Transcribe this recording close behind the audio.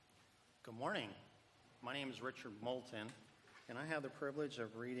Good morning. My name is Richard Moulton, and I have the privilege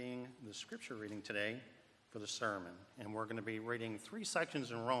of reading the scripture reading today for the sermon. And we're going to be reading three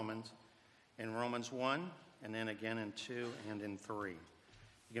sections in Romans 1, and then again in 2 and in 3.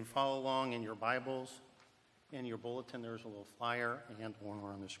 You can follow along in your Bibles. In your bulletin, there's a little flyer and one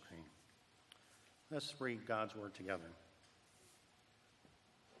on the screen. Let's read God's word together.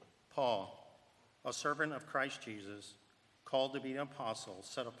 Paul, a servant of Christ Jesus, called to be an apostle,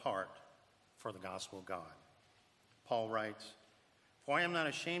 set apart for the gospel of God. Paul writes, "For I am not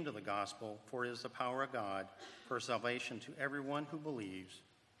ashamed of the gospel, for it is the power of God for salvation to everyone who believes,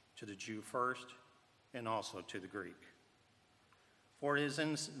 to the Jew first, and also to the Greek. For it is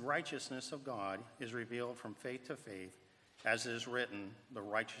in righteousness of God is revealed from faith to faith, as it is written, the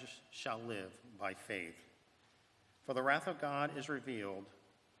righteous shall live by faith. For the wrath of God is revealed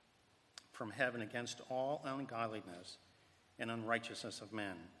from heaven against all ungodliness and unrighteousness of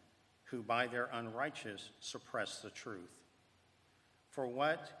men, who by their unrighteousness suppress the truth. For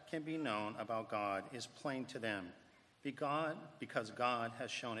what can be known about God is plain to them, because God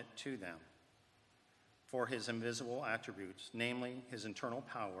has shown it to them. For his invisible attributes, namely his internal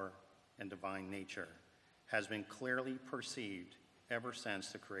power and divine nature, has been clearly perceived ever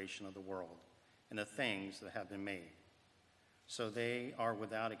since the creation of the world and the things that have been made. So they are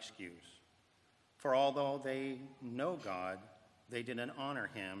without excuse. For although they know God, they didn't honor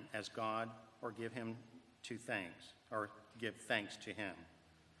him as God or give thanks to him.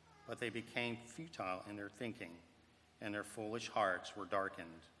 But they became futile in their thinking, and their foolish hearts were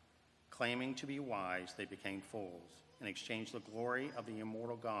darkened. Claiming to be wise, they became fools, and exchanged the glory of the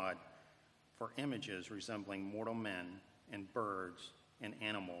immortal God for images resembling mortal men and birds and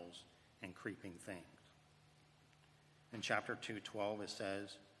animals and creeping things." In chapter 2:12 it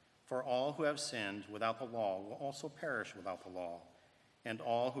says, "For all who have sinned without the law will also perish without the law, and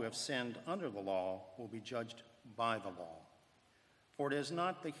all who have sinned under the law will be judged by the law. For it is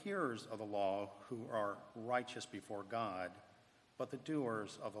not the hearers of the law who are righteous before God, but the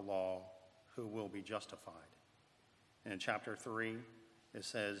doers of the law who will be justified." And in chapter 3 it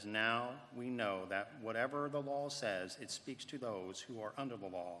says, "Now we know that whatever the law says, it speaks to those who are under the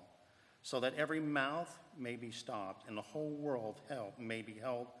law, so that every mouth may be stopped and the whole world may be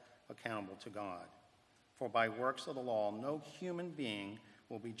held accountable to God. For by works of the law, no human being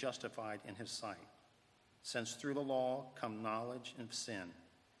will be justified in his sight, since through the law come knowledge of sin.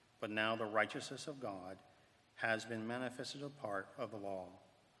 But now the righteousness of God has been manifested apart of the law.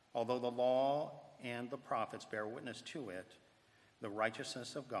 Although the law and the prophets bear witness to it, the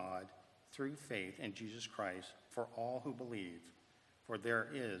righteousness of God through faith in Jesus Christ for all who believe. For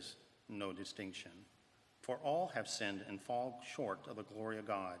there is no distinction. For all have sinned and fall short of the glory of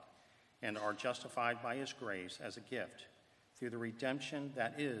God, and are justified by his grace as a gift through the redemption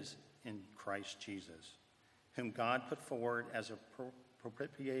that is in Christ Jesus, whom God put forward as a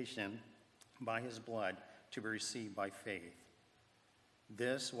propitiation by his blood to be received by faith.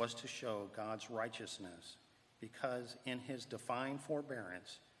 This was to show God's righteousness, because in his divine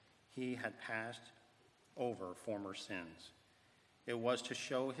forbearance he had passed over former sins. It was to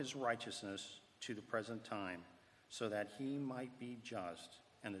show his righteousness to the present time, so that he might be just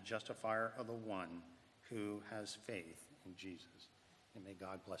and the justifier of the one who has faith in Jesus." And may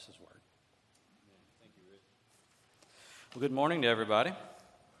God bless his word. Thank you, Rich. Well, good morning to everybody.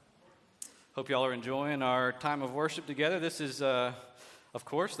 Hope y'all are enjoying our time of worship together. This is, of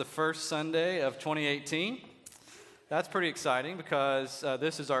course, the first Sunday of 2018. That's pretty exciting because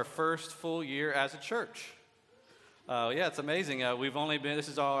this is our first full year as a church. Yeah, it's amazing. This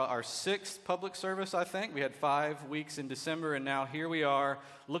is our sixth public service, I think. We had 5 weeks in December, and now here we are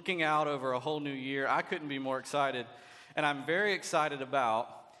looking out over a whole new year. I couldn't be more excited, and I'm very excited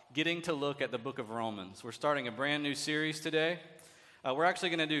about getting to look at the book of Romans. We're starting a brand new series today. We're actually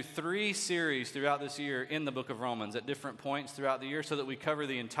going to do 3 series throughout this year in the book of Romans at different points throughout the year so that we cover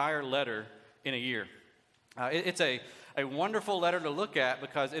the entire letter in a year. It's a wonderful letter to look at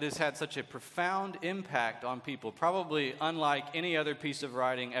because it has had such a profound impact on people, probably unlike any other piece of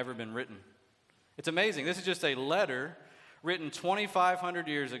writing ever been written. It's amazing. This is just a letter written 2,500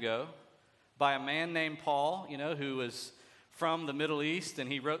 years ago by a man named Paul, who was from the Middle East,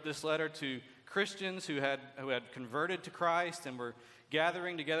 and he wrote this letter to Christians who had converted to Christ and were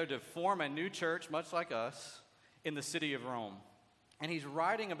gathering together to form a new church, much like us, in the city of Rome. And he's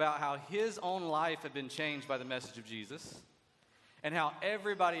writing about how his own life had been changed by the message of Jesus, and how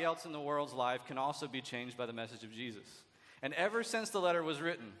everybody else in the world's life can also be changed by the message of Jesus. And ever since the letter was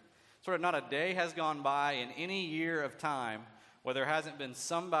written, sort of not a day has gone by in any year of time where there hasn't been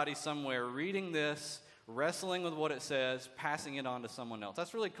somebody somewhere reading this, wrestling with what it says, passing it on to someone else.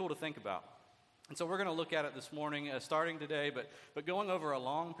 That's really cool to think about. And so we're going to look at it this morning, starting today, but going over a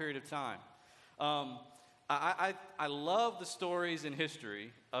long period of time. I love the stories in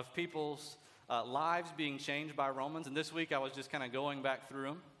history of people's lives being changed by Romans. And this week I was just kind of going back through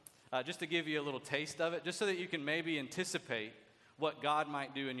them just to give you a little taste of it, just so that you can maybe anticipate what God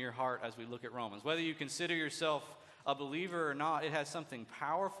might do in your heart as we look at Romans. Whether you consider yourself a believer or not, it has something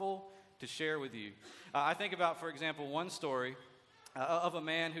powerful to share with you. I think about, for example, one story of a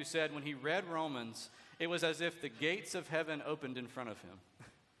man who said when he read Romans, it was as if the gates of heaven opened in front of him.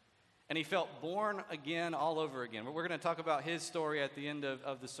 And he felt born again all over again. We're going to talk about his story at the end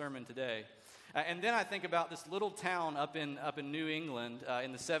of the sermon today. And then I think about this little town up in New England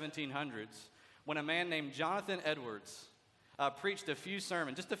in the 1700s when a man named Jonathan Edwards preached a few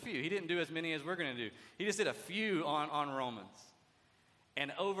sermons, just a few. He didn't do as many as we're going to do. He just did a few on Romans.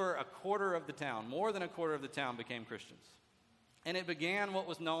 And over a quarter of the town, more than a quarter of the town, became Christians. And it began what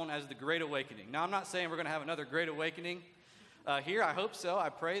was known as the Great Awakening. Now, I'm not saying we're going to have another Great Awakening here. I hope so. I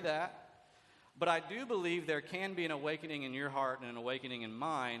pray that. But I do believe there can be an awakening in your heart and an awakening in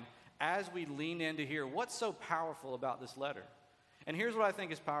mine as we lean in to hear what's so powerful about this letter. And here's what I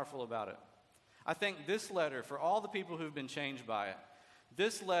think is powerful about it. I think this letter, for all the people who've been changed by it,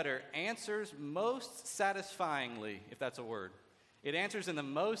 this letter answers most satisfyingly, if that's a word. It answers in the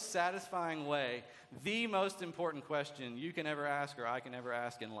most satisfying way the most important question you can ever ask or I can ever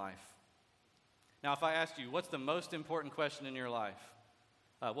ask in life. Now, if I asked you, what's the most important question in your life?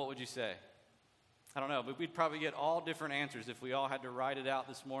 What would you say? I don't know, but we'd probably get all different answers if we all had to write it out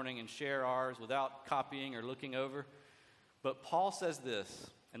this morning and share ours without copying or looking over. But Paul says this,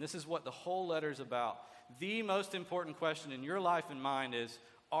 and this is what the whole letter is about. The most important question in your life and mine is,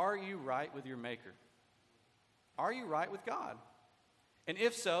 are you right with your Maker? Are you right with God? And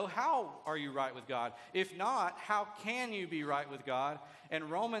if so, how are you right with God? If not, how can you be right with God?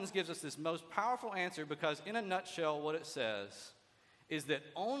 And Romans gives us this most powerful answer because, in a nutshell, what it says is that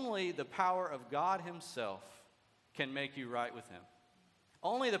only the power of God himself can make you right with him.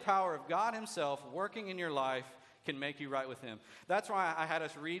 Only the power of God himself working in your life can make you right with him. That's why I had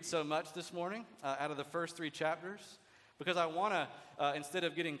us read so much this morning out of the first 3 chapters. Because I want to, instead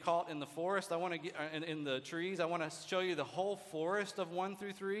of getting caught in the forest, I want to get in the trees. I want to show you the whole forest of 1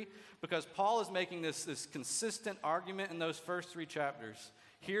 through 3, because Paul is making this consistent argument in those first 3 chapters.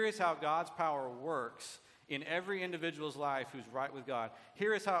 Here is how God's power works in every individual's life who's right with God.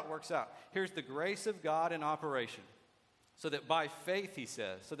 Here is how it works out. Here's the grace of God in operation, so that by faith, he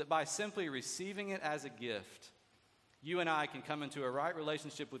says, so that by simply receiving it as a gift, you and I can come into a right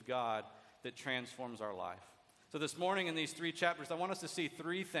relationship with God that transforms our life. So this morning in these 3 chapters, I want us to see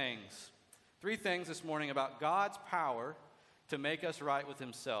 3 things. 3 things this morning about God's power to make us right with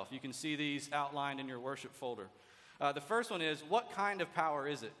himself. You can see these outlined in your worship folder. The first one is, what kind of power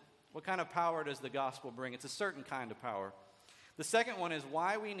is it? What kind of power does the gospel bring? It's a certain kind of power. The second one is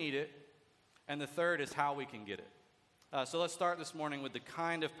why we need it. And the third is how we can get it. So let's start this morning with the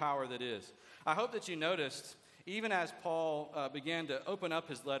kind of power that is. I hope that you noticed, even as Paul began to open up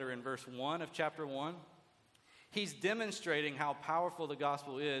his letter in verse 1 of chapter 1, he's demonstrating how powerful the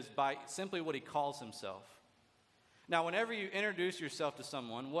gospel is by simply what he calls himself. Now, whenever you introduce yourself to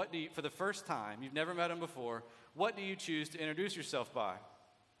someone, for the first time, you've never met him before, what do you choose to introduce yourself by?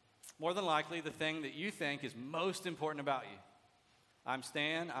 More than likely, the thing that you think is most important about you. I'm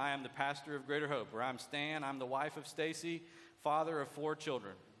Stan, I am the pastor of Greater Hope. Or I'm Stan, I'm the wife of Stacy, father of 4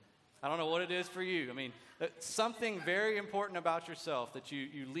 children. I don't know what it is for you. I mean, something very important about yourself that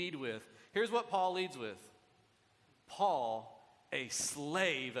you lead with. Here's what Paul leads with. Paul, a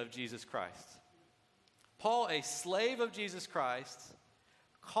slave of Jesus Christ. Paul, a slave of Jesus Christ,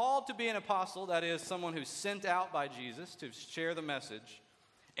 called to be an apostle, that is, someone who's sent out by Jesus to share the message,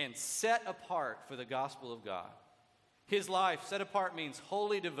 and set apart for the gospel of God. His life, set apart, means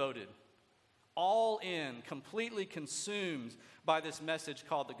wholly devoted, all in, completely consumed by this message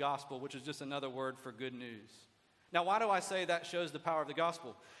called the gospel, which is just another word for good news. Now, why do I say that shows the power of the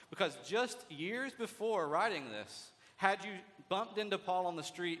gospel? Because just years before writing this, had you bumped into Paul on the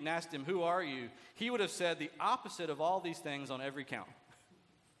street and asked him, who are you? He would have said the opposite of all these things on every count.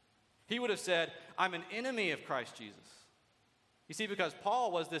 He would have said, I'm an enemy of Christ Jesus. You see, because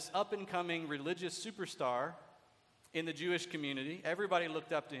Paul was this up-and-coming religious superstar in the Jewish community. Everybody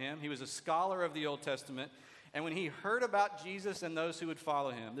looked up to him. He was a scholar of the Old Testament. And when he heard about Jesus and those who would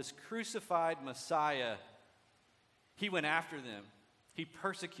follow him, this crucified Messiah, he went after them. He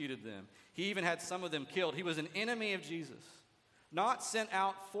persecuted them. He even had some of them killed. He was an enemy of Jesus. Not sent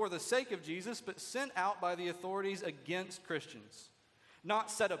out for the sake of Jesus, but sent out by the authorities against Christians.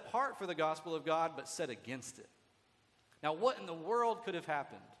 Not set apart for the gospel of God, but set against it. Now, what in the world could have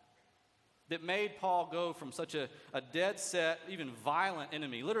happened that made Paul go from such a dead set, even violent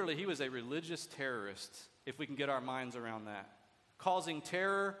enemy? Literally, he was a religious terrorist, if we can get our minds around that, causing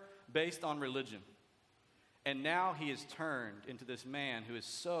terror based on religion. And now he is turned into this man who is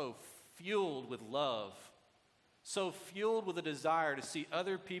so fueled with love, so fueled with a desire to see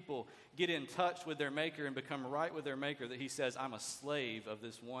other people get in touch with their Maker and become right with their Maker that he says, I'm a slave of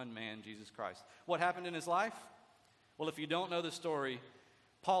this one man, Jesus Christ. What happened in his life? Well, if you don't know the story,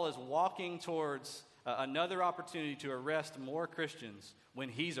 Paul is walking towards another opportunity to arrest more Christians when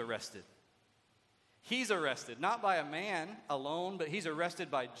he's arrested. He's arrested, not by a man alone, but he's arrested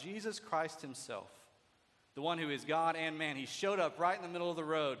by Jesus Christ himself, the one who is God and man. He showed up right in the middle of the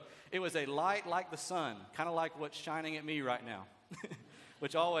road. It was a light like the sun, kind of like what's shining at me right now,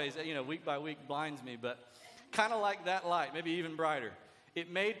 which always, week by week blinds me, but kind of like that light, maybe even brighter.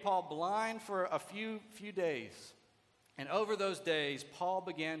 It made Paul blind for a few days. And over those days, Paul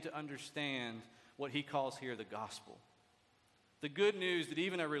began to understand what he calls here the gospel. The good news that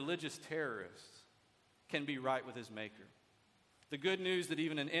even a religious terrorist can be right with his Maker. The good news that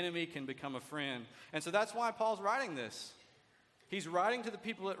even an enemy can become a friend. And so that's why Paul's writing this. He's writing to the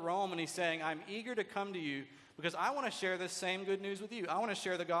people at Rome and he's saying, I'm eager to come to you because I want to share this same good news with you. I want to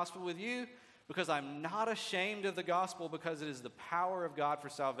share the gospel with you because I'm not ashamed of the gospel because it is the power of God for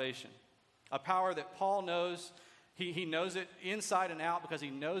salvation. A power that Paul knows. He knows it inside and out because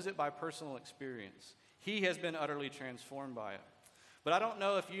he knows it by personal experience. He has been utterly transformed by it. But I don't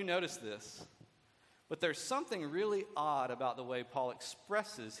know if you notice this, but there's something really odd about the way Paul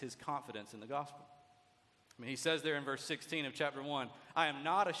expresses his confidence in the gospel. I mean, he says there in verse 16 of chapter 1, I am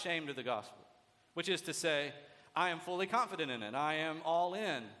not ashamed of the gospel, which is to say, I am fully confident in it. I am all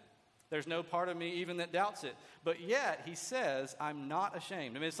in. There's no part of me even that doubts it. But yet, he says, I'm not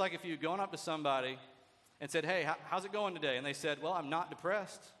ashamed. I mean, it's like if you'd gone up to somebody and said, hey, how's it going today? And they said, well, I'm not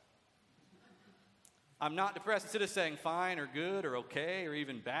depressed. I'm not depressed. Instead of saying fine or good or okay or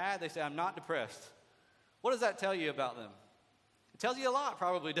even bad, they say, I'm not depressed. What does that tell you about them? It tells you a lot,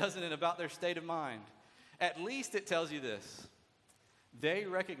 probably, doesn't it, about their state of mind? At least it tells you this. They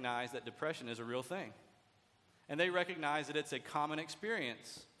recognize that depression is a real thing. And they recognize that it's a common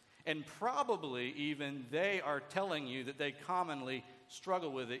experience. And probably even they are telling you that they commonly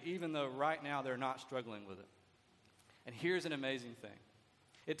struggle with it, even though right now they're not struggling with it. And here's an amazing thing.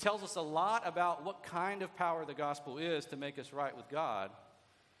 It tells us a lot about what kind of power the gospel is to make us right with God,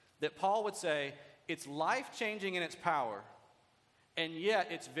 that Paul would say, it's life-changing in its power, and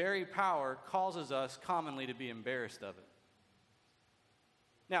yet its very power causes us commonly to be embarrassed of it.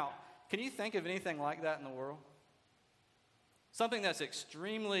 Now, can you think of anything like that in the world? Something that's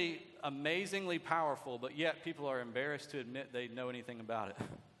extremely, amazingly powerful, but yet people are embarrassed to admit they know anything about it.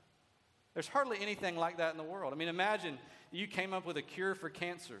 There's hardly anything like that in the world. I mean, imagine you came up with a cure for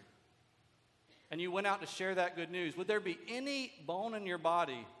cancer, and you went out to share that good news. Would there be any bone in your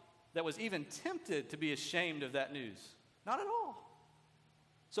body that was even tempted to be ashamed of that news? Not at all.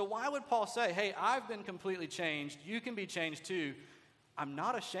 So why would Paul say, hey, I've been completely changed, you can be changed too, I'm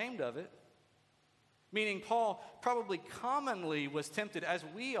not ashamed of it? Meaning Paul probably commonly was tempted, as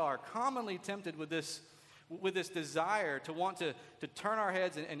we are commonly tempted with this desire to want to turn our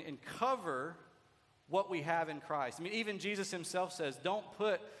heads and cover what we have in Christ. I mean, even Jesus himself says, don't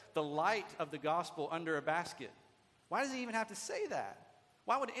put the light of the gospel under a basket. Why does he even have to say that?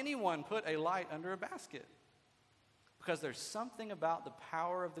 Why would anyone put a light under a basket? Because there's something about the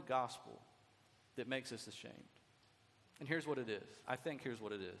power of the gospel that makes us ashamed. And here's what it is. I think here's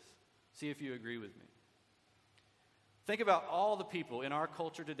what it is. See if you agree with me. Think about all the people in our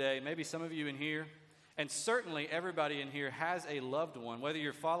culture today, maybe some of you in here, and certainly everybody in here has a loved one, whether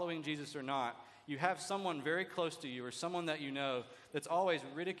you're following Jesus or not. You have someone very close to you or someone that you know that's always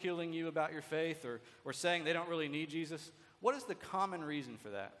ridiculing you about your faith or saying they don't really need Jesus. What is the common reason for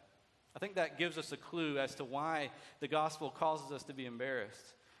that? I think that gives us a clue as to why the gospel causes us to be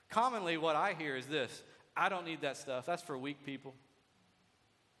embarrassed. Commonly, what I hear is this: I don't need that stuff. That's for weak people.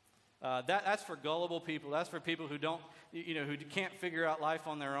 That's for gullible people. That's for people who who can't figure out life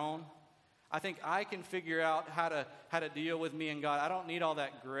on their own. I think I can figure out how to deal with me and God. I don't need all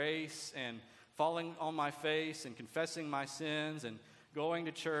that grace and falling on my face and confessing my sins and going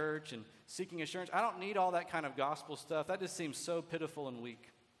to church and seeking assurance. I don't need all that kind of gospel stuff. That just seems so pitiful and weak.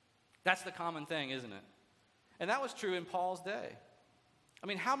 That's the common thing, isn't it? And that was true in Paul's day. I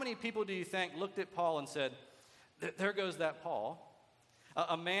mean, how many people do you think looked at Paul and said, there goes that Paul,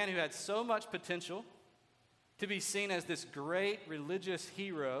 a man who had so much potential to be seen as this great religious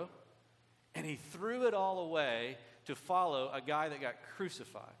hero, and he threw it all away to follow a guy that got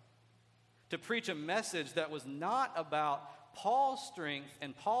crucified, to preach a message that was not about Paul's strength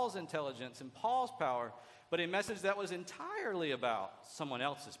and Paul's intelligence and Paul's power, but a message that was entirely about someone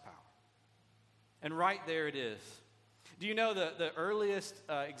else's power. And right there it is. Do you know the earliest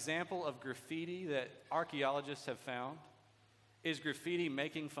example of graffiti that archaeologists have found is graffiti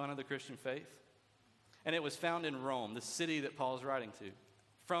making fun of the Christian faith? And it was found in Rome, the city that Paul's writing to,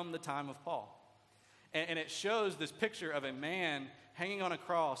 from the time of Paul. And it shows this picture of a man hanging on a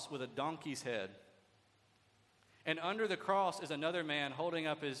cross with a donkey's head. And under the cross is another man holding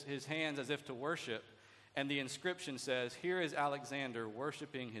up his hands as if to worship. And the inscription says, "Here is Alexander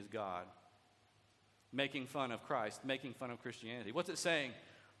worshiping his God," making fun of Christ, making fun of Christianity. What's it saying?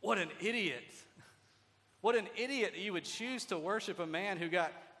 What an idiot. What an idiot that you would choose to worship a man who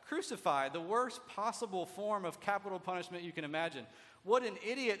got crucified, the worst possible form of capital punishment you can imagine. What an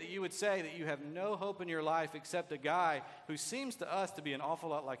idiot that you would say that you have no hope in your life except a guy who seems to us to be an awful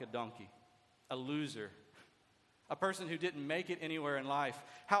lot like a donkey, a loser, a person who didn't make it anywhere in life.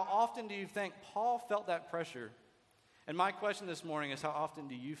 How often do you think Paul felt that pressure? And my question this morning is, how often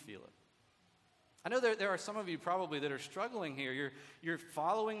do you feel it? I know there are some of you probably that are struggling here. You're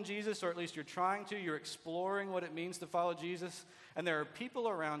following Jesus, or at least you're trying to. You're exploring what it means to follow Jesus. And there are people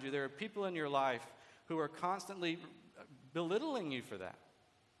around you, there are people in your life who are constantly belittling you for that.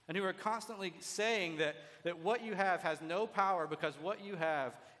 And who are constantly saying that what you have has no power because what you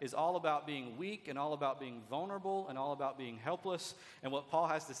have is all about being weak and all about being vulnerable and all about being helpless. And what Paul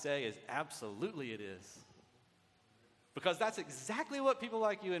has to say is absolutely it is. Because that's exactly what people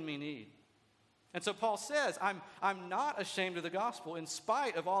like you and me need. And so Paul says, I'm not ashamed of the gospel in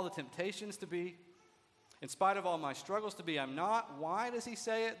spite of all the temptations to be, in spite of all my struggles to be, I'm not. Why does he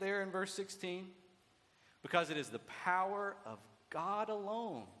say it there in verse 16? Because it is the power of God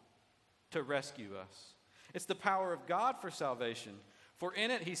alone to rescue us. It's the power of God for salvation. For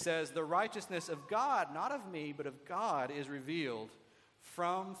in it, he says, the righteousness of God, not of me, but of God, is revealed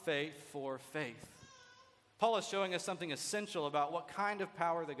from faith for faith. Paul is showing us something essential about what kind of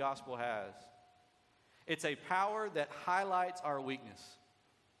power the gospel has. It's a power that highlights our weakness.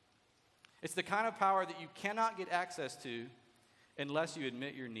 It's the kind of power that you cannot get access to unless you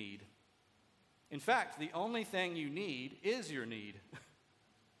admit your need. In fact, the only thing you need is your need.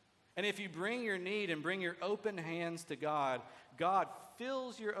 And if you bring your need and bring your open hands to God, God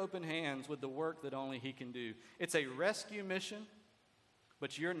fills your open hands with the work that only He can do. It's a rescue mission,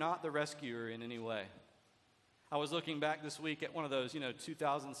 but you're not the rescuer in any way. I was looking back this week at one of those,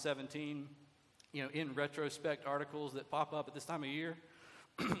 2017, in retrospect articles that pop up at this time of year.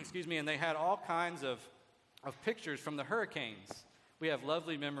 Excuse me, and they had all kinds of pictures from the hurricanes. We have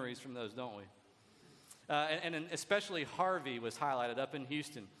lovely memories from those, don't we? And especially Harvey was highlighted up in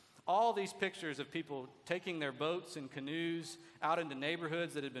Houston. All these pictures of people taking their boats and canoes out into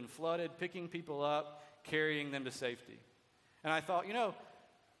neighborhoods that had been flooded, picking people up, carrying them to safety. And I thought,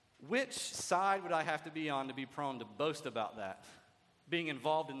 which side would I have to be on to be prone to boast about that, being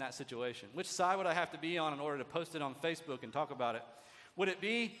involved in that situation? Which side would I have to be on in order to post it on Facebook and talk about it? Would it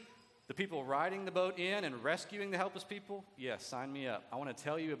be the people riding the boat in and rescuing the helpless people? Yes, sign me up. I want to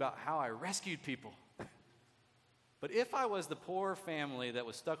tell you about how I rescued people. But if I was the poor family that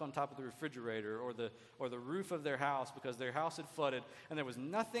was stuck on top of the refrigerator or the roof of their house because their house had flooded and there was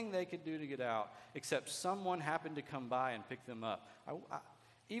nothing they could do to get out except someone happened to come by and pick them up,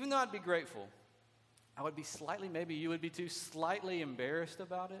 even though I'd be grateful, I would be maybe you would be too, slightly embarrassed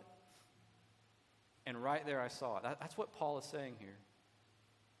about it. And right there I saw it. That's what Paul is saying here.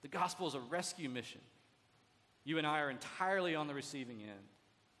 The gospel is a rescue mission. You and I are entirely on the receiving end.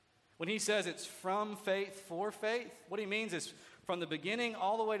 When he says it's from faith for faith, what he means is from the beginning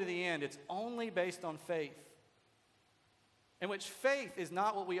all the way to the end, it's only based on faith. In which faith is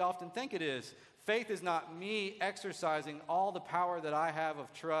not what we often think it is. Faith is not me exercising all the power that I have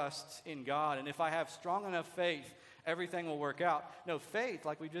of trust in God. And if I have strong enough faith, everything will work out. No, faith,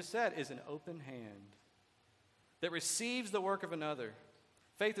 like we just said, is an open hand that receives the work of another.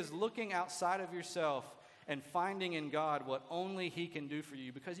 Faith is looking outside of yourself and finding in God what only He can do for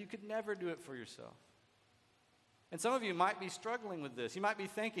you, because you could never do it for yourself. And some of you might be struggling with this. You might be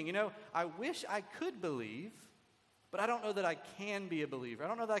thinking, I wish I could believe, but I don't know that I can be a believer. I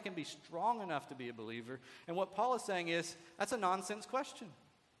don't know that I can be strong enough to be a believer. And what Paul is saying is, that's a nonsense question.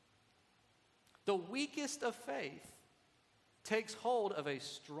 The weakest of faith takes hold of a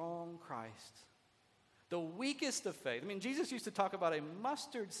strong Christ. The weakest of faith. Jesus used to talk about a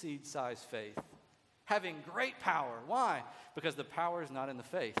mustard seed sized faith having great power. Why? Because the power is not in the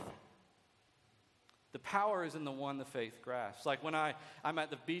faith. The power is in the one the faith grasps. Like when I'm at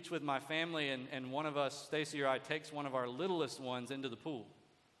the beach with my family and one of us, Stacy or I, takes one of our littlest ones into the pool.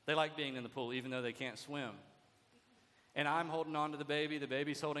 They like being in the pool even though they can't swim. And I'm holding on to the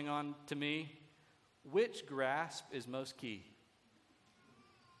baby's holding on to me. Which grasp is most key?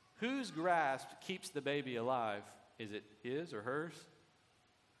 Whose grasp keeps the baby alive? Is it his or hers?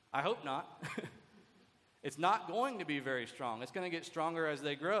 I hope not. It's not going to be very strong. It's going to get stronger as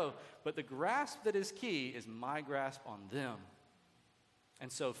they grow. But the grasp that is key is my grasp on them.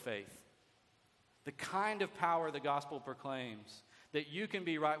 And so faith. The kind of power the gospel proclaims that you can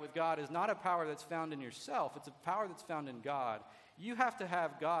be right with God is not a power that's found in yourself. It's a power that's found in God. You have to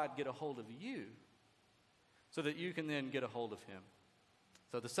have God get a hold of you so that you can then get a hold of him.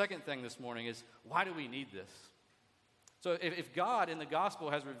 So the second thing this morning is, why do we need this? So if God in the gospel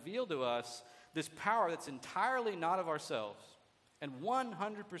has revealed to us this power that's entirely not of ourselves and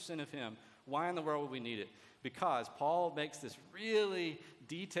 100% of him, why in the world would we need it? Because Paul makes this really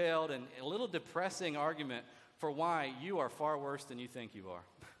detailed and a little depressing argument for why you are far worse than you think you are.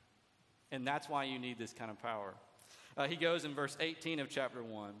 And that's why you need this kind of power. He goes in verse 18 of chapter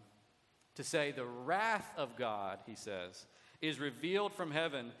 1 to say, the wrath of God, he says, is revealed from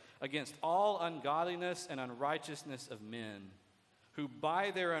heaven against all ungodliness and unrighteousness of men, who by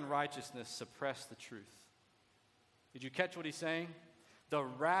their unrighteousness suppress the truth. Did you catch what he's saying? The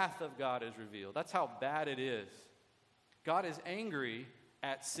wrath of God is revealed. That's how bad it is. God is angry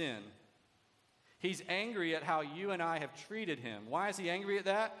at sin. He's angry at how you and I have treated him. Why is he angry at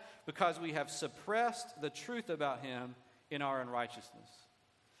that? Because we have suppressed the truth about him in our unrighteousness.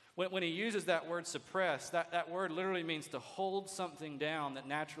 When he uses that word suppress, that word literally means to hold something down that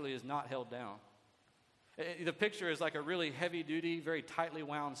naturally is not held down. The picture is like a really heavy-duty, very tightly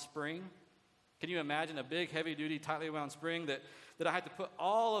wound spring. Can you imagine a big, heavy-duty, tightly wound spring that I had to put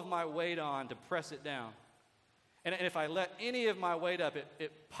all of my weight on to press it down? And if I let any of my weight up,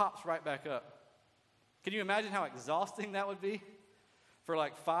 it pops right back up. Can you imagine how exhausting that would be? For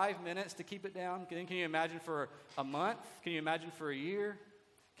like 5 minutes to keep it down? Can you imagine for a month? Can you imagine for a year?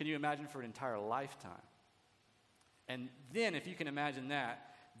 Can you imagine for an entire lifetime? And then, if you can imagine that,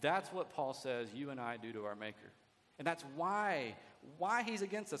 that's what Paul says you and I do to our Maker. And that's why he's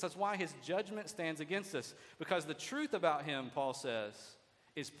against us. That's why his judgment stands against us. Because the truth about him, Paul says,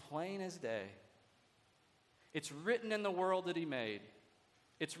 is plain as day. It's written in the world that he made.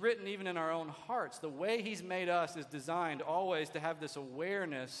 It's written even in our own hearts. The way he's made us is designed always to have this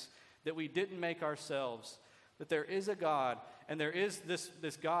awareness that we didn't make ourselves, that there is a God, and there is this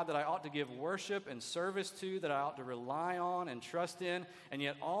God that I ought to give worship and service to, that I ought to rely on and trust in, and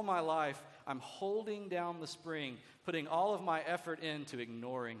yet all my life I'm holding down the spring, putting all of my effort into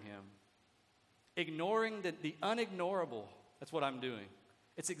ignoring him. Ignoring the unignorable, that's what I'm doing.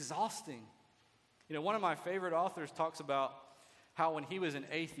 It's exhausting. You know, one of my favorite authors talks about how when he was an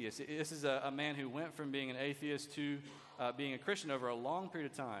atheist, this is a man who went from being an atheist to being a Christian over a long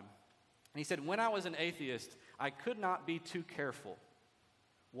period of time. And he said, when I was an atheist, I could not be too careful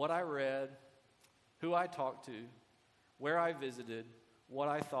what I read, who I talked to, where I visited, what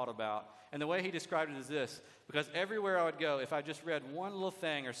I thought about. And the way he described it is this, because everywhere I would go, if I just read one little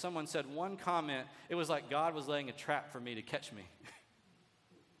thing or someone said one comment, it was like God was laying a trap for me to catch me.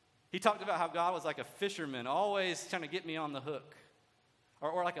 He talked about how God was like a fisherman, always trying to get me on the hook.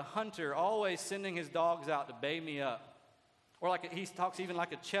 Or like a hunter, always sending his dogs out to bay me up. Or like he talks even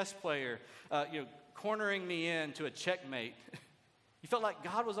like a chess player, cornering me in to a checkmate. He felt like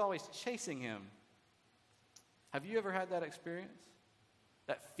God was always chasing him. Have you ever had that experience?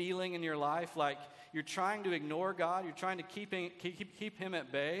 That feeling in your life like you're trying to ignore God, you're trying to keep him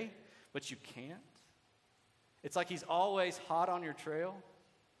at bay, but you can't? It's like he's always hot on your trail.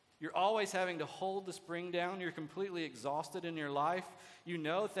 You're always having to hold the spring down. You're completely exhausted in your life. You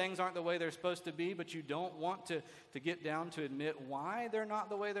know things aren't the way they're supposed to be, but you don't want to get down to admit why they're not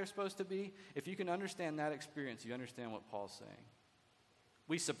the way they're supposed to be. If you can understand that experience, you understand what Paul's saying.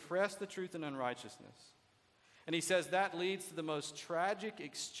 We suppress the truth in unrighteousness. And he says that leads to the most tragic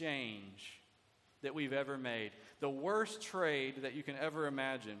exchange that we've ever made, the worst trade that you can ever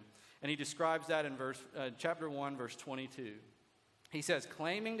imagine. And he describes that in chapter 1, verse 22. He says,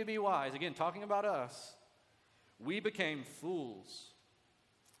 claiming to be wise, again, talking about us, we became fools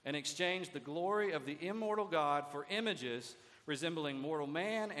and exchanged the glory of the immortal God for images resembling mortal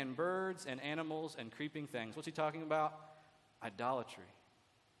man and birds and animals and creeping things. What's he talking about? Idolatry.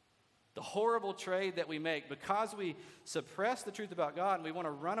 The horrible trade that we make because we suppress the truth about God and we want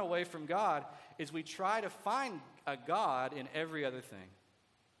to run away from God is we try to find a God in every other thing.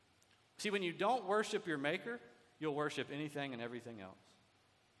 See, when you don't worship your Maker, you'll worship anything and everything else.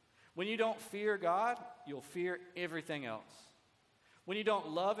 When you don't fear God, you'll fear everything else. When you don't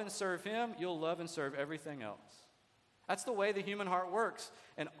love and serve Him, you'll love and serve everything else. That's the way the human heart works.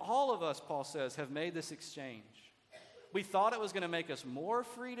 And all of us, Paul says, have made this exchange. We thought it was going to make us more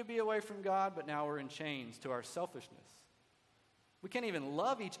free to be away from God, but now we're in chains to our selfishness. We can't even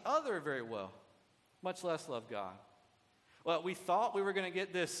love each other very well, much less love God. Well, we thought we were going to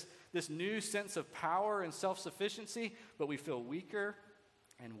get this new sense of power and self-sufficiency, but we feel weaker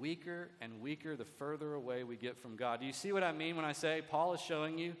and weaker and weaker the further away we get from God. Do you see what I mean when I say Paul is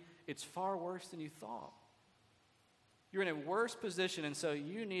showing you it's far worse than you thought? You're in a worse position, and so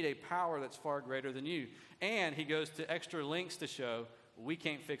you need a power that's far greater than you. And he goes to extra lengths to show we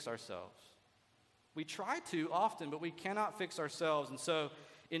can't fix ourselves. We try to often, but we cannot fix ourselves. And so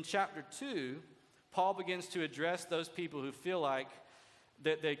in chapter 2, Paul begins to address those people who feel like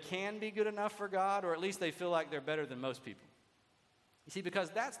that they can be good enough for God, or at least they feel like they're better than most people. You see, because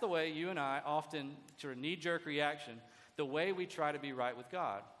that's the way you and I often, sort of knee-jerk reaction, the way we try to be right with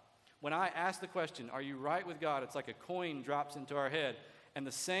God. When I ask the question, are you right with God? It's like a coin drops into our head, and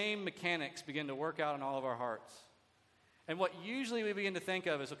the same mechanics begin to work out in all of our hearts. And what usually we begin to think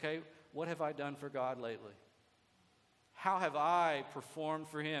of is, okay, what have I done for God lately? How have I performed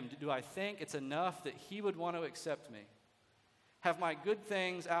for Him? Do I think it's enough that He would want to accept me? Have my good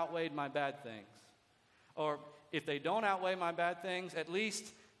things outweighed my bad things? Or if they don't outweigh my bad things, at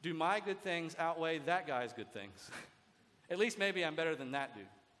least do my good things outweigh that guy's good things? At least maybe I'm better than that dude,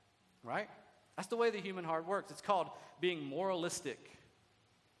 right? That's the way the human heart works. It's called being moralistic.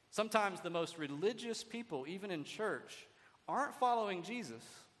 Sometimes the most religious people, even in church, aren't following Jesus.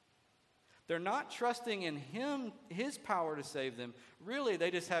 They're not trusting in Him, His power to save them. Really,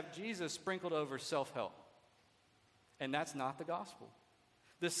 they just have Jesus sprinkled over self-help. And that's not the gospel.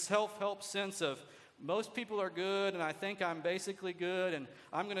 This self-help sense of most people are good, and I think I'm basically good, and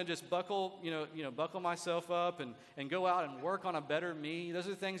I'm going to just buckle myself up and go out and work on a better me. Those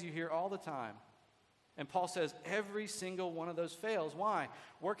are things you hear all the time. And Paul says every single one of those fails. Why?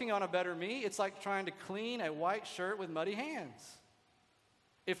 Working on a better me, it's like trying to clean a white shirt with muddy hands.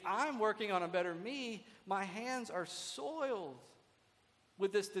 If I'm working on a better me, my hands are soiled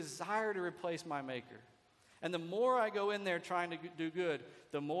with this desire to replace my Maker. And the more I go in there trying to do good,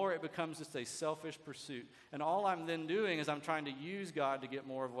 the more it becomes just a selfish pursuit. And all I'm then doing is I'm trying to use God to get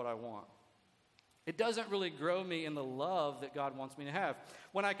more of what I want. It doesn't really grow me in the love that God wants me to have.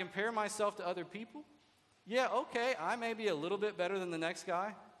 When I compare myself to other people, yeah, okay, I may be a little bit better than the next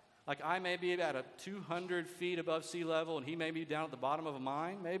guy. Like I may be at 200 feet above sea level and he may be down at the bottom of a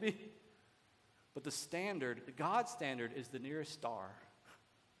mine, maybe. But the standard, God's standard, is the nearest star.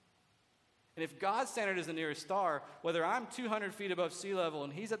 And if God's standard is the nearest star, whether I'm 200 feet above sea level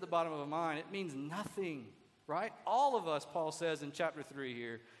and he's at the bottom of a mine, it means nothing, right? All of us, Paul says in chapter 3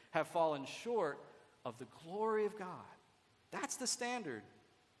 here, have fallen short of the glory of God. That's the standard.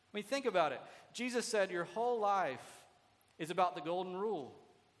 I mean, think about it. Jesus said your whole life is about the golden rule.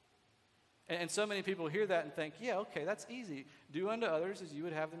 And so many people hear that and think, yeah, okay, that's easy. Do unto others as you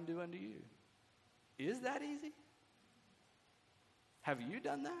would have them do unto you. Is that easy? Have you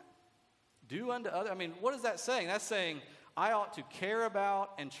done that? Do unto others. I mean, what is that saying? That's saying I ought to care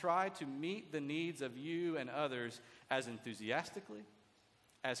about and try to meet the needs of you and others as enthusiastically,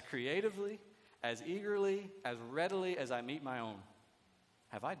 as creatively, as eagerly, as readily as I meet my own.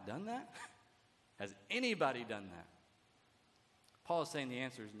 Have I done that? Has anybody done that? Paul is saying the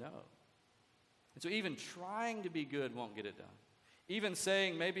answer is no. And so even trying to be good won't get it done. Even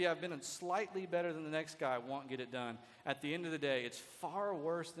saying maybe I've been slightly better than the next guy won't get it done. At the end of the day, it's far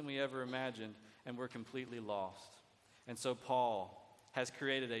worse than we ever imagined, and we're completely lost. And so Paul has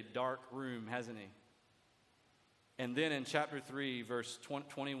created a dark room, hasn't he? And then in chapter 3, verse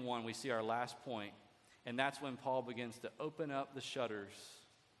 21, we see our last point, and that's when Paul begins to open up the shutters,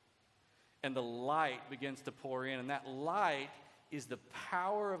 and the light begins to pour in, and that light is the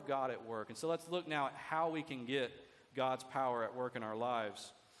power of God at work. And so let's look now at how we can get God's power at work in our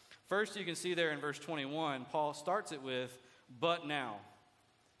lives. First, you can see there in verse 21, Paul starts it with, but now.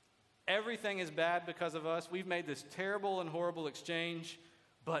 Everything is bad because of us. We've made this terrible and horrible exchange,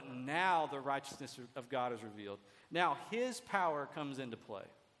 but now the righteousness of God is revealed. Now His power comes into play.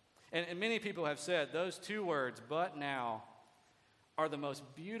 And many people have said those two words, but now, are the most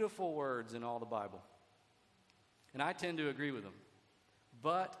beautiful words in all the Bible. And I tend to agree with them.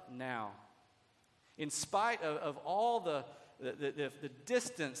 But now. In spite of all the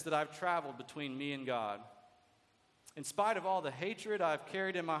distance that I've traveled between me and God, in spite of all the hatred I've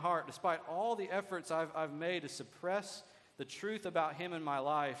carried in my heart, despite all the efforts I've made to suppress the truth about Him in my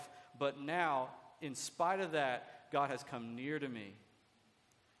life, but now, in spite of that, God has come near to me.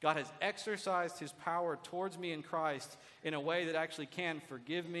 God has exercised his power towards me in Christ in a way that actually can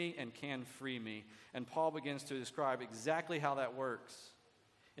forgive me and can free me. And Paul begins to describe exactly how that works.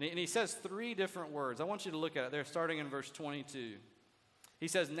 And he says three different words. I want you to look at it. They're starting in verse 22. He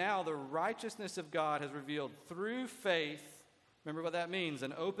says, now the righteousness of God has revealed through faith. Remember what that means,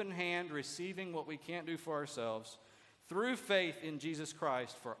 an open hand receiving what we can't do for ourselves, through faith in Jesus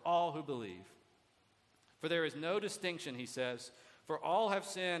Christ for all who believe. For there is no distinction, he says, for all have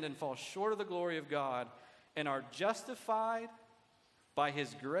sinned and fall short of the glory of God and are justified by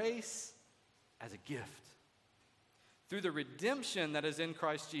his grace as a gift through the redemption that is in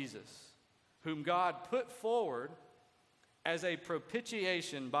Christ Jesus, whom God put forward as a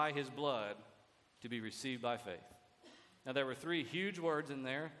propitiation by his blood to be received by faith. Now, there were three huge words in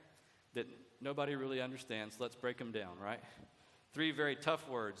there that nobody really understands. Let's break them down, right? Three very tough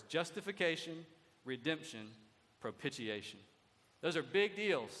words: justification, redemption, propitiation. Those are big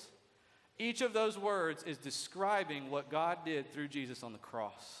deals. Each of those words is describing what God did through Jesus on the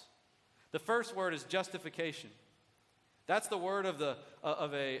cross. The first word is justification. That's the word of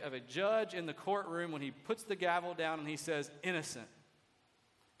a judge in the courtroom when he puts the gavel down and he says, innocent,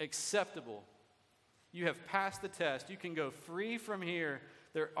 acceptable. You have passed the test. You can go free from here.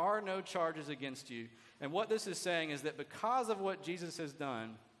 There are no charges against you. And what this is saying is that because of what Jesus has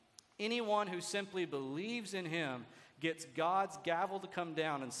done, anyone who simply believes in him gets God's gavel to come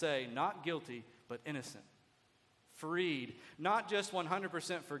down and say, not guilty, but innocent. Freed. Not just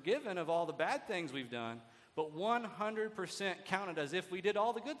 100% forgiven of all the bad things we've done, but 100% counted as if we did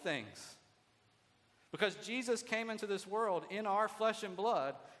all the good things. Because Jesus came into this world in our flesh and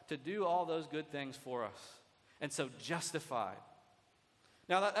blood to do all those good things for us. And so justified.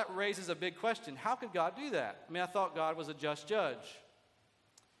 Now that raises a big question. How could God do that? I mean, I thought God was a just judge.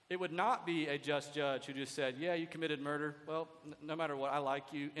 It would not be a just judge who just said, yeah, you committed murder. Well, no matter what, I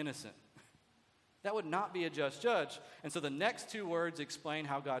like you, innocent. That would not be a just judge. And so the next two words explain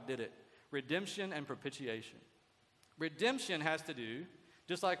how God did it: redemption and propitiation. Redemption has to do,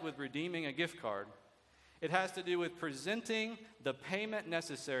 just like with redeeming a gift card, it has to do with presenting the payment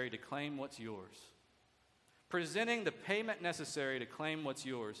necessary to claim what's yours. Presenting the payment necessary to claim what's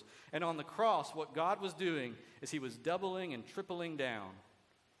yours. And on the cross, what God was doing is he was doubling and tripling down.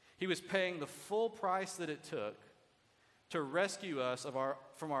 He was paying the full price that it took to rescue us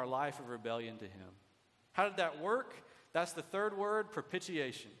from our life of rebellion to him. How did that work? That's the third word,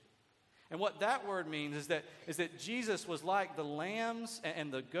 propitiation. And what that word means is that Jesus was like the lambs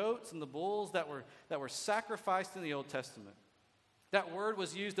and the goats and the bulls that were sacrificed in the Old Testament. That word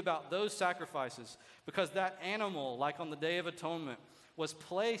was used about those sacrifices because that animal, like on the Day of Atonement, was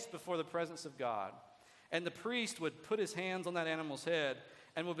placed before the presence of God. And the priest would put his hands on that animal's head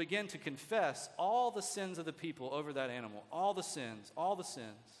and would begin to confess all the sins of the people over that animal. All the sins.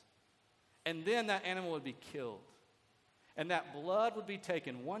 And then that animal would be killed. And that blood would be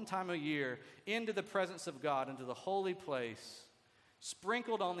taken one time a year into the presence of God, into the holy place,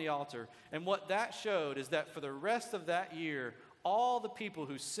 sprinkled on the altar. And what that showed is that for the rest of that year, all the people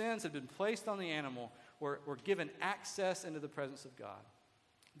whose sins had been placed on the animal were given access into the presence of God.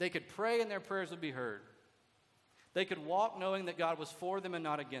 They could pray and their prayers would be heard. They could walk knowing that God was for them and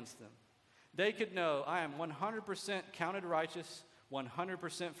not against them. They could know, I am 100% counted righteous,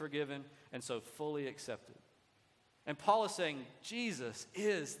 100% forgiven, and so fully accepted. And Paul is saying Jesus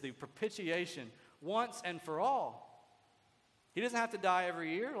is the propitiation once and for all. He doesn't have to die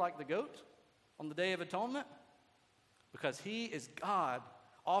every year like the goat on the Day of Atonement, because he is God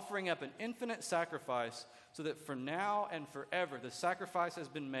offering up an infinite sacrifice so that for now and forever the sacrifice has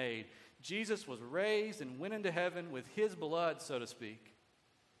been made. Jesus was raised and went into heaven with his blood, so to speak,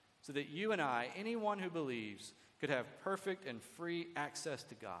 so that you and I, anyone who believes, could have perfect and free access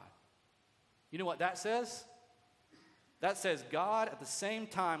to God. You know what that says? That says God at the same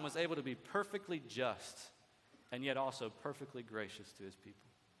time was able to be perfectly just and yet also perfectly gracious to his people.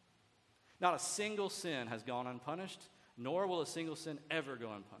 Not a single sin has gone unpunished, nor will a single sin ever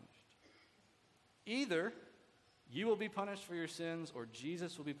go unpunished. Either you will be punished for your sins or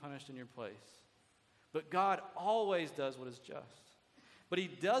Jesus will be punished in your place. But God always does what is just. But he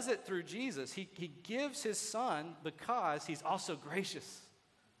does it through Jesus. He gives his son because he's also gracious.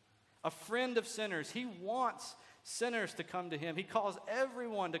 A friend of sinners. He wants sinners to come to him. He calls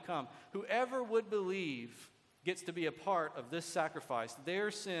everyone to come. Whoever would believe gets to be a part of this sacrifice.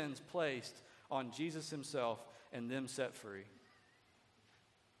 Their sins placed on Jesus himself and them set free.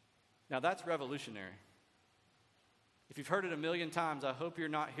 Now that's revolutionary. If you've heard it a million times, I hope you're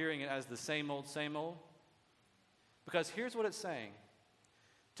not hearing it as the same old, same old. Because here's what it's saying.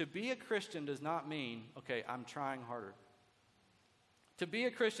 To be a Christian does not mean, okay, I'm trying harder. To be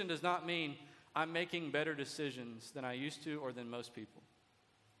a Christian does not mean I'm making better decisions than I used to or than most people.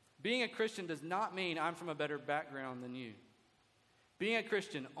 Being a Christian does not mean I'm from a better background than you. Being a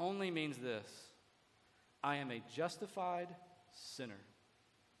Christian only means this: I am a justified sinner.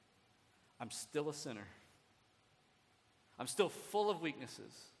 I'm still a sinner. I'm still full of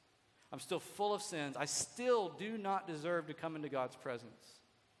weaknesses. I'm still full of sins. I still do not deserve to come into God's presence.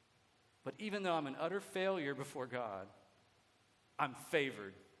 But even though I'm an utter failure before God, I'm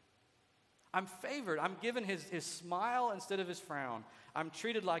favored. I'm favored. I'm given his smile instead of his frown. I'm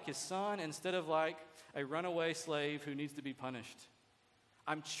treated like his son instead of like a runaway slave who needs to be punished.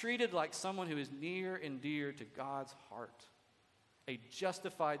 I'm treated like someone who is near and dear to God's heart. A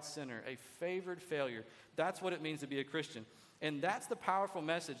justified sinner, a favored failure. That's what it means to be a Christian. And that's the powerful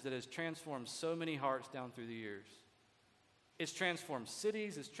message that has transformed so many hearts down through the years. It's transformed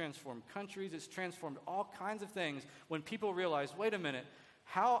cities, it's transformed countries, it's transformed all kinds of things when people realize, wait a minute,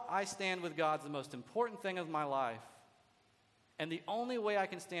 how I stand with God is the most important thing of my life. And the only way I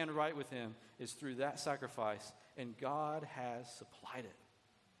can stand right with him is through that sacrifice. And God has supplied it.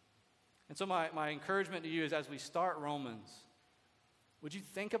 And so my encouragement to you is, as we start Romans, would you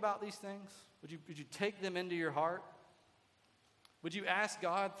think about these things? Would you take them into your heart? Would you ask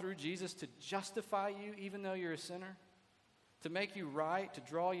God through Jesus to justify you even though you're a sinner? To make you right, to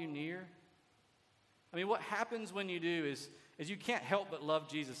draw you near? I mean, what happens when you do is you can't help but love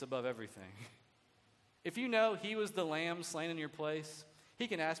Jesus above everything. If you know he was the lamb slain in your place, he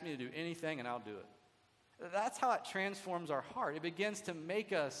can ask me to do anything and I'll do it. That's how it transforms our heart. It begins to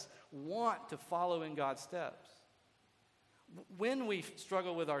make us want to follow in God's steps. When we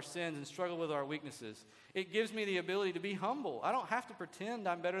struggle with our sins and struggle with our weaknesses, it gives me the ability to be humble. I don't have to pretend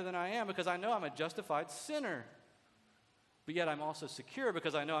I'm better than I am because I know I'm a justified sinner. But yet I'm also secure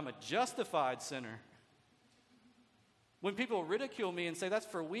because I know I'm a justified sinner. When people ridicule me and say that's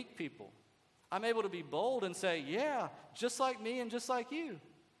for weak people, I'm able to be bold and say, yeah, just like me and just like you.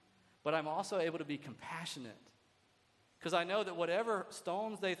 But I'm also able to be compassionate because I know that whatever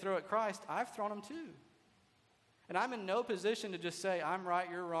stones they throw at Christ, I've thrown them too. And I'm in no position to just say, I'm right,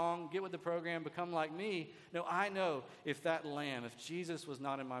 you're wrong, get with the program, become like me. No, I know if that lamb, if Jesus was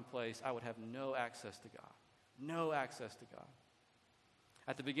not in my place, I would have no access to God. No access to God.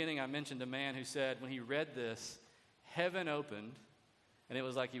 At the beginning, I mentioned a man who said when he read this, heaven opened, and it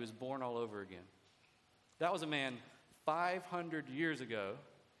was like he was born all over again. That was a man 500 years ago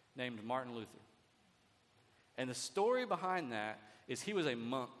named Martin Luther. And the story behind that is he was a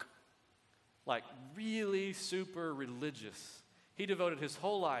monk, like really super religious. He devoted his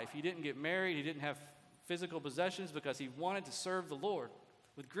whole life. He didn't get married. He didn't have physical possessions because he wanted to serve the Lord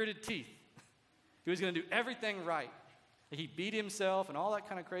with gritted teeth. He was going to do everything right. He beat himself and all that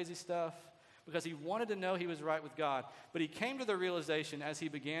kind of crazy stuff because he wanted to know he was right with God. But he came to the realization as he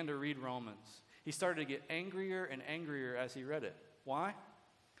began to read Romans. He started to get angrier and angrier as he read it. Why?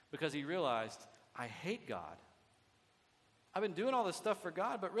 Because he realized, I hate God. I've been doing all this stuff for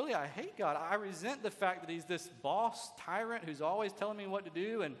God, but really I hate God. I resent the fact that he's this boss tyrant who's always telling me what to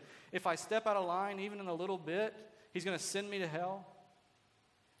do, and if I step out of line even in a little bit, he's going to send me to hell.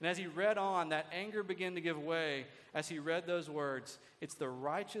 And as he read on, that anger began to give way as he read those words. It's the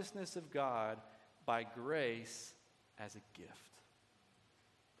righteousness of God by grace as a gift.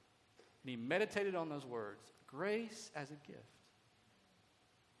 And he meditated on those words, grace as a gift.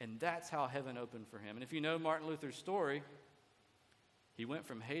 And that's how heaven opened for him. And if you know Martin Luther's story, he went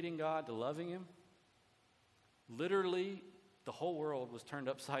from hating God to loving him. Literally, the whole world was turned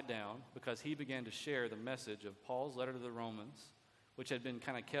upside down because he began to share the message of Paul's letter to the Romans, which had been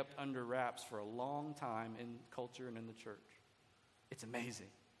kind of kept under wraps for a long time in culture and in the church. It's amazing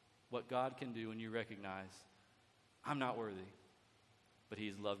what God can do when you recognize, I'm not worthy, but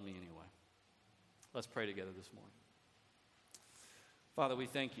he's loved me anyway. Let's pray together this morning. Father, we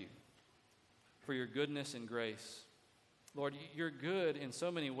thank you for your goodness and grace. Lord, you're good in so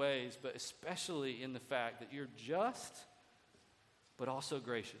many ways, but especially in the fact that you're just, but also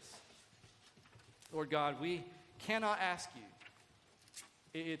gracious. Lord God, we cannot ask you.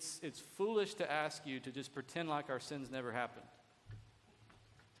 It's foolish to ask you to just pretend like our sins never happened.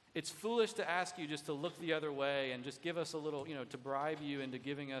 It's foolish to ask you just to look the other way and just give us a little, to bribe you into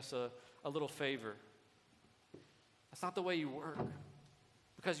giving us a little favor. That's not the way you work,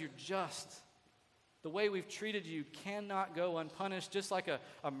 because you're just. The way we've treated you cannot go unpunished, just like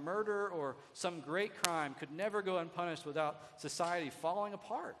a murder or some great crime could never go unpunished without society falling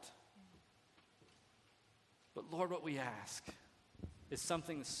apart. But Lord, what we ask is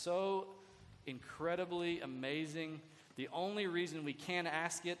something so incredibly amazing The only reason we can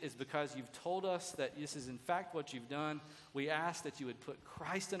ask it is because you've told us that this is in fact what you've done. We ask that you would put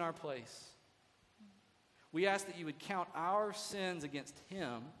Christ in our place. We ask that you would count our sins against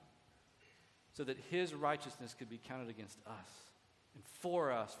him so that his righteousness could be counted against us and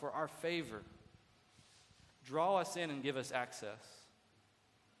for us, for our favor. Draw us in and give us access.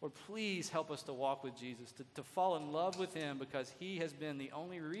 Lord, please help us to walk with Jesus, to fall in love with him because he has been the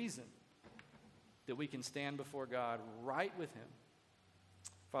only reason that we can stand before God right with him.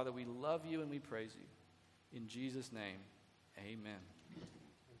 Father, we love you and we praise you. In Jesus' name, amen.